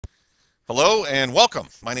Hello and welcome.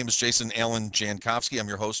 My name is Jason Alan Jankovsky. I'm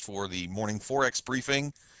your host for the morning Forex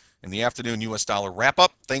briefing and the afternoon US dollar wrap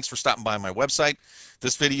up. Thanks for stopping by my website.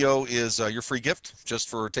 This video is your free gift just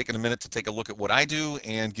for taking a minute to take a look at what I do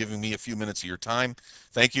and giving me a few minutes of your time.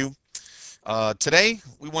 Thank you. Today,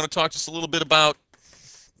 we want to talk just a little bit about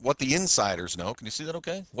what the insiders know. Can you see that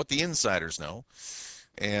okay? What the insiders know.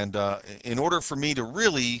 And in order for me to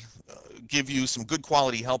really give you some good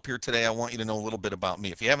quality help here today, I want you to know a little bit about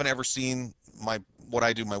me. If you haven't ever seen what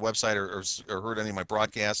I do, my website, or heard any of my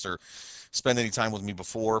broadcasts, or spent any time with me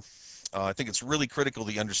before, I think it's really critical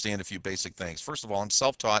that you understand a few basic things. First of all, I'm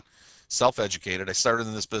self-taught, self-educated. I started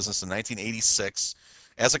in this business in 1986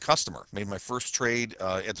 as a customer. Made my first trade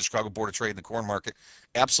at the Chicago Board of Trade in the corn market.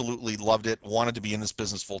 Absolutely loved it. Wanted to be in this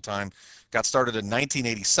business full time. Got started in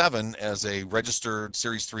 1987 as a registered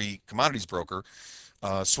Series 3 commodities broker,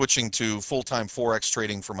 switching to full-time Forex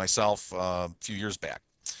trading for myself a few years back.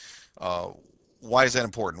 Why is that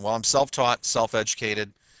important? Well, I'm self-taught,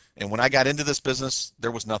 self-educated, and when I got into this business,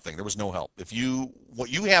 there was nothing. There was no help. What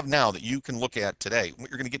you have now that you can look at today, what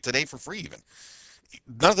you're going to get today for free even,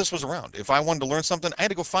 none of this was around. If I wanted to learn something, I had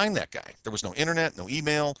to go find that guy. There was no internet, no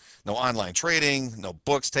email, no online trading, no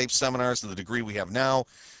books, tapes, seminars to the degree we have now.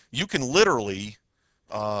 You can literally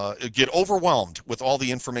get overwhelmed with all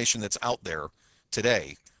the information that's out there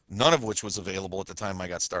today, none of which was available at the time I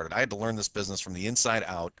got started. I had to learn this business from the inside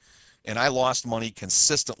out, and I lost money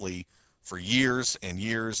consistently for years and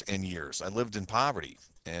years and years. I lived in poverty,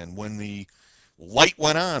 and when the light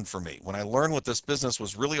went on for me, when I learned what this business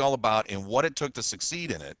was really all about and what it took to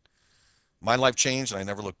succeed in it, my life changed and I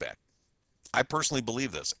never looked back. I personally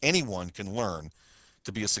believe this. Anyone can learn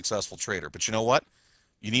to be a successful trader, but you know what?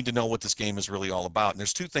 You need to know what this game is really all about. And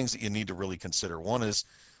there's two things that you need to really consider. One is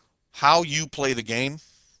how you play the game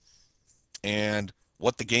and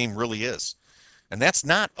what the game really is. And that's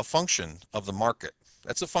not a function of the market.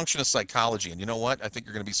 That's a function of psychology. And you know what? I think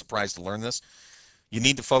you're going to be surprised to learn this. You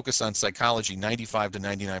need to focus on psychology 95 to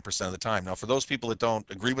 99% of the time. Now, for those people that don't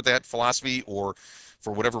agree with that philosophy or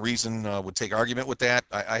for whatever reason would take argument with that,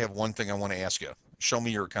 I have one thing I want to ask you. Show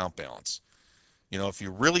me your account balance. You know, if you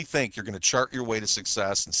really think you're going to chart your way to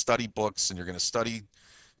success and study books and you're going to study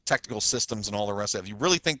technical systems and all the rest of it, if you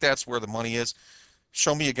really think that's where the money is,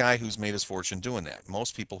 show me a guy who's made his fortune doing that.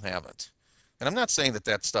 Most people haven't. And I'm not saying that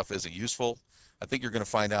that stuff isn't useful. I think you're going to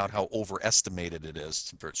find out how overestimated it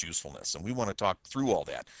is for its usefulness. And we want to talk through all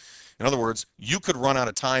that. In other words, you could run out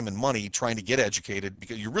of time and money trying to get educated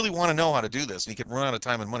because you really want to know how to do this, and you could run out of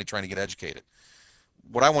time and money trying to get educated.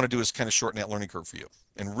 What I want to do is kind of shorten that learning curve for you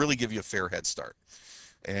and really give you a fair head start.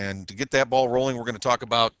 And to get that ball rolling, we're going to talk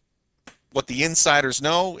about what the insiders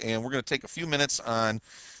know, and we're going to take a few minutes on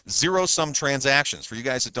zero-sum transactions. For you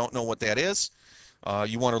guys that don't know what that is,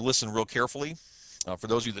 you want to listen real carefully. For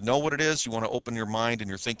those of you that know what it is, you want to open your mind and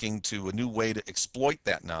your thinking to a new way to exploit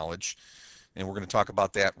that knowledge. And we're going to talk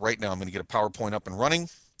about that right now. I'm going to get a PowerPoint up and running,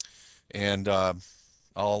 and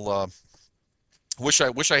I'll wish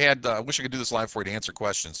I could do this live for you to answer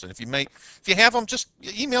questions. And if you have them, just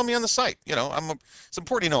email me on the site. You know, it's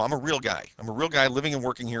important you know I'm a real guy. I'm a real guy living and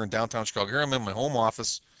working here in downtown Chicago. Here I'm in my home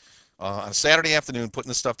office on a Saturday afternoon putting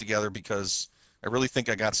this stuff together because I really think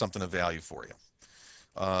I got something of value for you.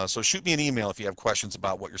 So shoot me an email if you have questions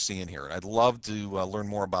about what you're seeing here. And I'd love to learn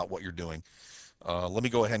more about what you're doing. Let me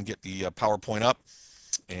go ahead and get the PowerPoint up.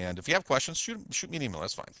 And if you have questions, shoot me an email.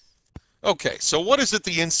 That's fine. Okay, so what is it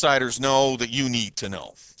the insiders know that you need to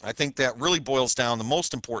know? I think that really boils down, the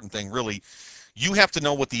most important thing really, you have to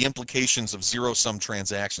know what the implications of zero-sum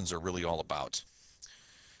transactions are really all about.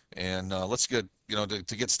 And let's get,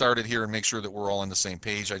 to get started here and make sure that we're all on the same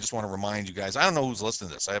page, I just want to remind you guys, I don't know who's listening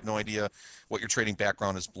to this. I have no idea what your trading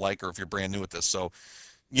background is like or if you're brand new at this. So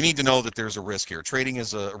you need to know that there's a risk here. Trading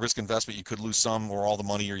is a risk investment. You could lose some or all the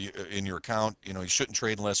money in your account. You shouldn't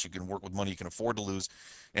trade unless you can work with money you can afford to lose.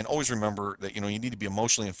 And always remember that, you need to be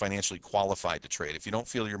emotionally and financially qualified to trade. If you don't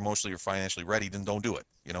feel you're emotionally or financially ready, then don't do it,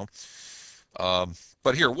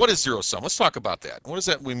 But here, what is zero sum? Let's talk about that. What does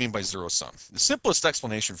that we mean by zero sum? The simplest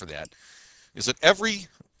explanation for that is that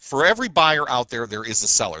for every buyer out there, there is a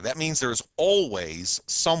seller. That means there's always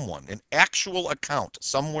someone, an actual account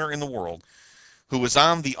somewhere in the world, who is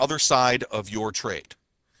on the other side of your trade.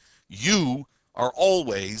 You are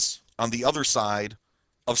always on the other side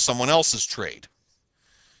of someone else's trade.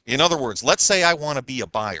 In other words, let's say I want to be a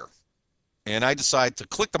buyer, and I decide to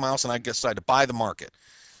click the mouse and I decide to buy the market.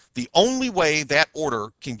 The only way that order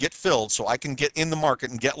can get filled so I can get in the market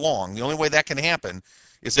and get long, the only way that can happen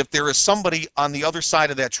is if there is somebody on the other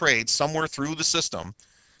side of that trade somewhere through the system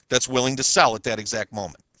that's willing to sell at that exact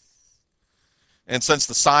moment. And since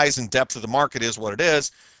the size and depth of the market is what it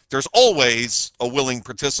is, There's always a willing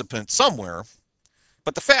participant somewhere.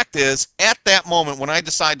 But the fact is, at that moment when I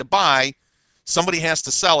decide to buy, somebody has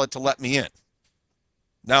to sell it to let me in.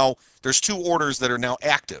 Now, there's two orders that are now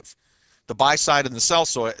active. The buy side and the sell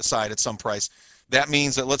side at some price. That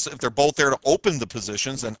means that if they're both there to open the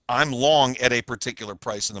positions, then I'm long at a particular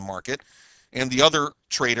price in the market, and the other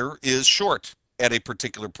trader is short at a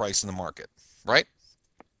particular price in the market, right?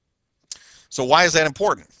 So why is that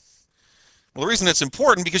important? Well, the reason it's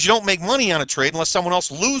important because you don't make money on a trade unless someone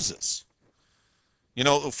else loses. You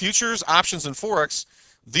know, futures, options, and Forex,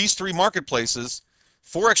 these three marketplaces,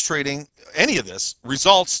 Forex trading, any of this,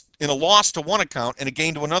 results in a loss to one account and a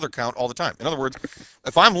gain to another account all the time. In other words,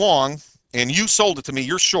 if I'm long and you sold it to me,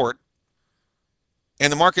 you're short,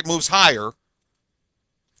 and the market moves higher,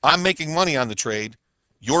 I'm making money on the trade,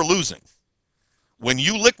 you're losing. When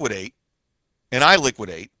you liquidate and I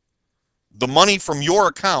liquidate, the money from your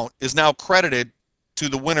account is now credited to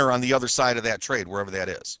the winner on the other side of that trade, wherever that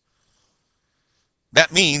is.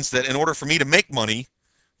 That means that in order for me to make money,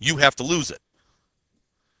 you have to lose it.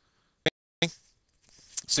 Okay?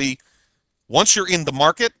 See, once you're in the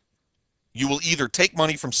market, you will either take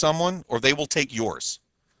money from someone or they will take yours.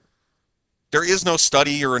 There is no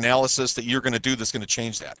study or analysis that you're going to do that's going to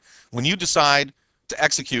change that. When you decide to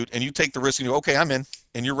execute and you take the risk and you go, okay, I'm in,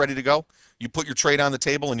 and you're ready to go, you put your trade on the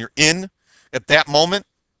table and you're in at that moment,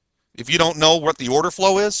 if you don't know what the order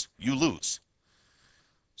flow is, you lose.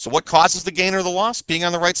 So what causes the gain or the loss? Being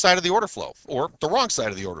on the right side of the order flow or the wrong side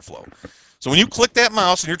of the order flow. So when you click that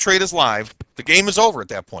mouse and your trade is live, the game is over at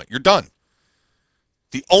that point. You're done.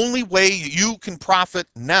 The only way you can profit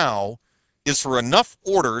now is for enough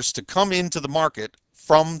orders to come into the market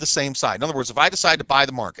from the same side. In other words, if I decide to buy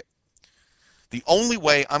the market, the only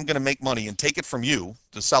way I'm going to make money and take it from you,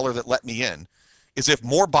 the seller that let me in, is if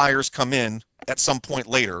more buyers come in at some point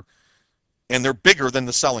later and they're bigger than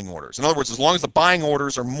the selling orders. In other words, as long as the buying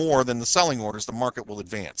orders are more than the selling orders, the market will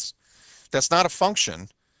advance. That's not a function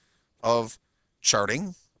of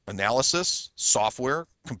charting, analysis, software,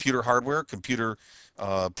 computer hardware, computer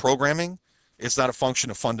programming. It's not a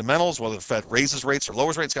function of fundamentals, whether the Fed raises rates or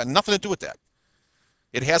lowers rates. It's got nothing to do with that.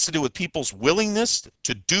 It has to do with people's willingness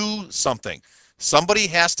to do something. Somebody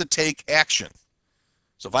has to take action.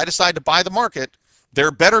 So if I decide to buy the market, there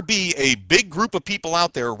better be a big group of people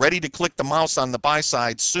out there ready to click the mouse on the buy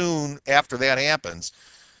side soon after that happens.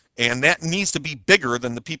 And that needs to be bigger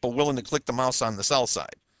than the people willing to click the mouse on the sell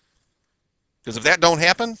side. Because if that don't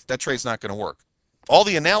happen, that trade's not going to work. All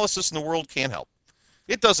the analysis in the world can't help.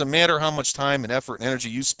 It doesn't matter how much time and effort and energy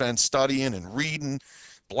you spend studying and reading,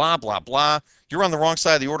 blah, blah, blah. You're on the wrong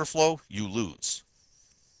side of the order flow, you lose.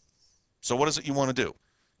 So what is it you want to do?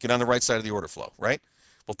 Get on the right side of the order flow, right?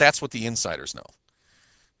 Well, that's what the insiders know.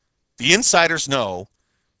 The insiders know,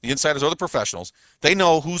 the insiders are the professionals, they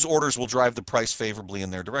know whose orders will drive the price favorably in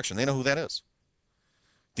their direction. They know who that is.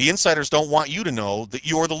 The insiders don't want you to know that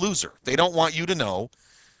you're the loser. They don't want you to know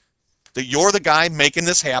that you're the guy making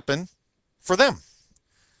this happen for them.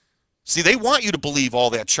 See, they want you to believe all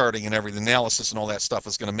that charting and every analysis and all that stuff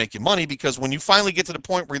is going to make you money, because when you finally get to the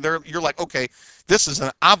point where you're like, okay, this is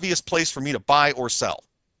an obvious place for me to buy or sell.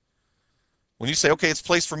 When you say, okay, it's a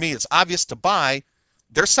place for me, it's obvious to buy,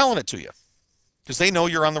 they're selling it to you because they know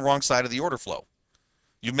you're on the wrong side of the order flow.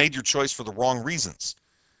 You made your choice for the wrong reasons.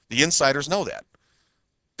 The insiders know that.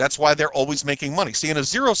 That's why they're always making money. See, in a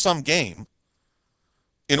zero-sum game,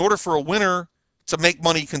 in order for a winner to make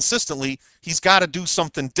money consistently, he's got to do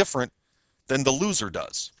something different than the loser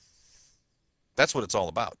does. That's what it's all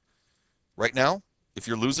about. Right now, if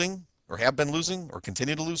you're losing or have been losing or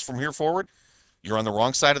continue to lose from here forward, you're on the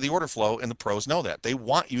wrong side of the order flow, and the pros know that. They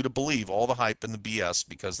want you to believe all the hype and the BS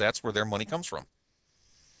because that's where their money comes from.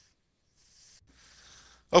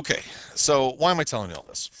 Okay, so why am I telling you all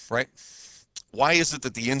this, right? Why is it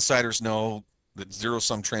that the insiders know that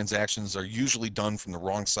zero-sum transactions are usually done from the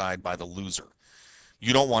wrong side by the loser?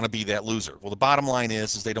 You don't want to be that loser. Well, the bottom line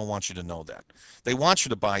is they don't want you to know that. They want you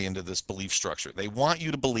to buy into this belief structure. They want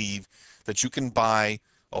you to believe that you can buy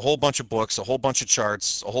a whole bunch of books, a whole bunch of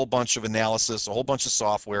charts, a whole bunch of analysis, a whole bunch of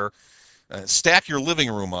software, stack your living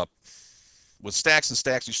room up with stacks and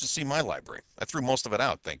stacks. You should see my library. I threw most of it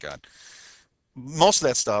out, thank God. Most of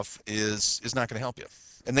that stuff is not going to help you.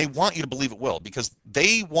 And they want you to believe it will, because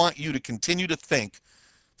they want you to continue to think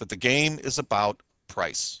that the game is about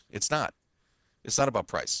price. It's not. It's not about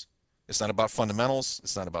price. It's not about fundamentals.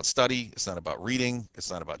 It's not about study. It's not about reading. It's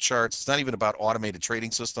not about charts. It's not even about automated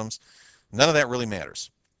trading systems. None of that really matters.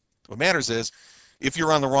 What matters is if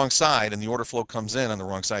you're on the wrong side and the order flow comes in on the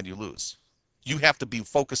wrong side, you lose. You have to be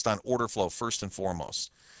focused on order flow first and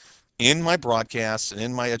foremost. In my broadcasts and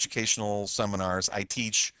in my educational seminars, I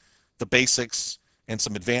teach the basics, and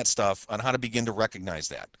some advanced stuff on how to begin to recognize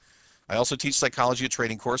that. I also teach psychology of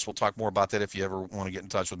trading course. We'll talk more about that if you ever want to get in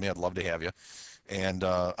touch with me. I'd love to have you. And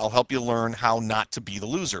I'll help you learn how not to be the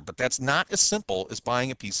loser. But that's not as simple as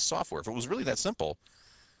buying a piece of software. If it was really that simple,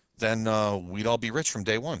 then we'd all be rich from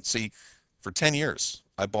day one. See, for 10 years,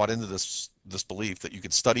 I bought into this belief that you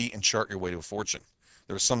could study and chart your way to a fortune.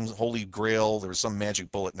 There was some holy grail, there was some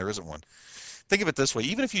magic bullet, and there isn't one. Think of it this way: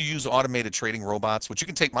 even if you use automated trading robots, which you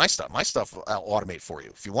can take my stuff I'll automate for you.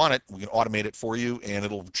 If you want it, we can automate it for you, and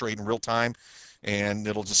it'll trade in real time, and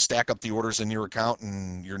it'll just stack up the orders in your account,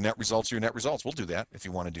 and your net results are your net results. We'll do that if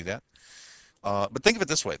you want to do that. But think of it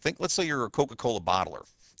this way: let's say you're a Coca-Cola bottler,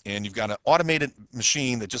 and you've got an automated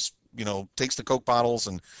machine that just takes the Coke bottles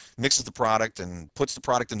and mixes the product and puts the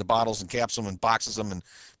product into bottles and caps them and boxes them and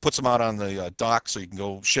puts them out on the dock so you can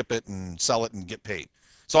go ship it and sell it and get paid.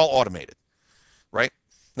 It's all automated. Right?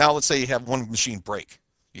 Now, let's say you have one machine break.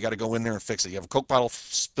 You got to go in there and fix it. You have a Coke bottle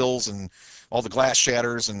spills and all the glass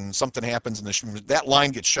shatters and something happens and that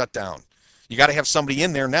line gets shut down. You got to have somebody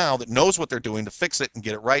in there now that knows what they're doing to fix it and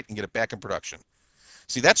get it right and get it back in production.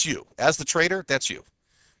 See, that's you. As the trader, that's you.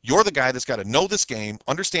 You're the guy that's got to know this game,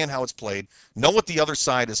 understand how it's played, know what the other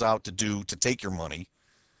side is out to do to take your money.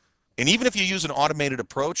 And even if you use an automated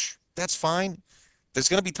approach, that's fine. There's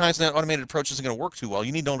going to be times when that automated approach isn't going to work too well.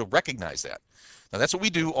 You need to know to recognize that. Now, that's what we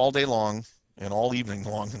do all day long and all evening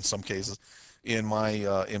long in some cases in my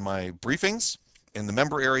briefings, in the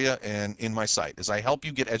member area, and in my site, is I help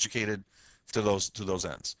you get educated to those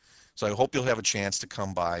ends. So I hope you'll have a chance to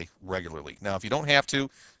come by regularly. Now, if you don't have to,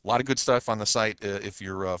 a lot of good stuff on the site. If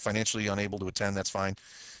you're financially unable to attend, that's fine.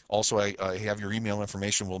 Also, I have your email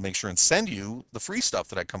information. We'll make sure and send you the free stuff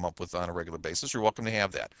that I come up with on a regular basis. You're welcome to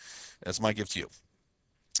have that. That's my gift to you.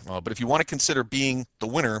 But if you want to consider being the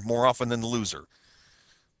winner more often than the loser,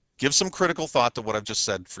 give some critical thought to what I've just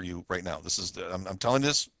said for you right now. I'm telling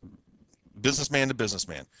this businessman to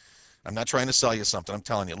businessman. I'm not trying to sell you something. I'm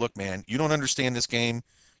telling you, look, man, you don't understand this game.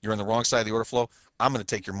 You're on the wrong side of the order flow. I'm going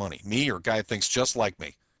to take your money. Me or a guy that thinks just like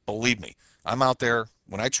me. Believe me, I'm out there.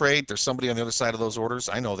 When I trade, there's somebody on the other side of those orders.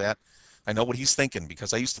 I know that. I know what he's thinking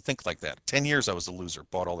because I used to think like that. 10 years I was a loser,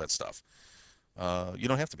 bought all that stuff. You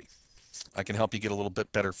don't have to be. I can help you get a little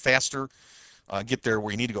bit better faster. Get there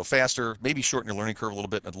where you need to go faster, maybe shorten your learning curve a little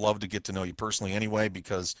bit. I'd love to get to know you personally anyway,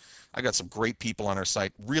 because I got some great people on our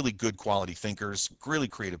site, really good quality thinkers, really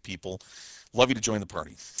creative people. Love you to join the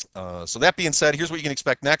party. So that being said, here's what you can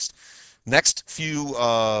expect next. Next few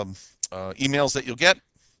emails that you'll get,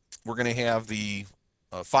 we're going to have the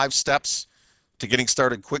 5 steps to getting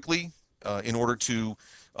started quickly in order to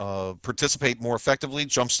participate more effectively,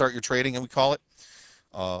 jumpstart your trading, and we call it.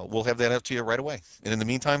 We'll have that up to you right away. And in the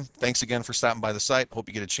meantime, thanks again for stopping by the site. Hope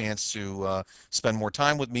you get a chance to spend more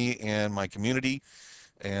time with me and my community,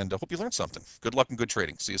 and I hope you learned something. Good luck and good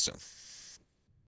trading. See you soon.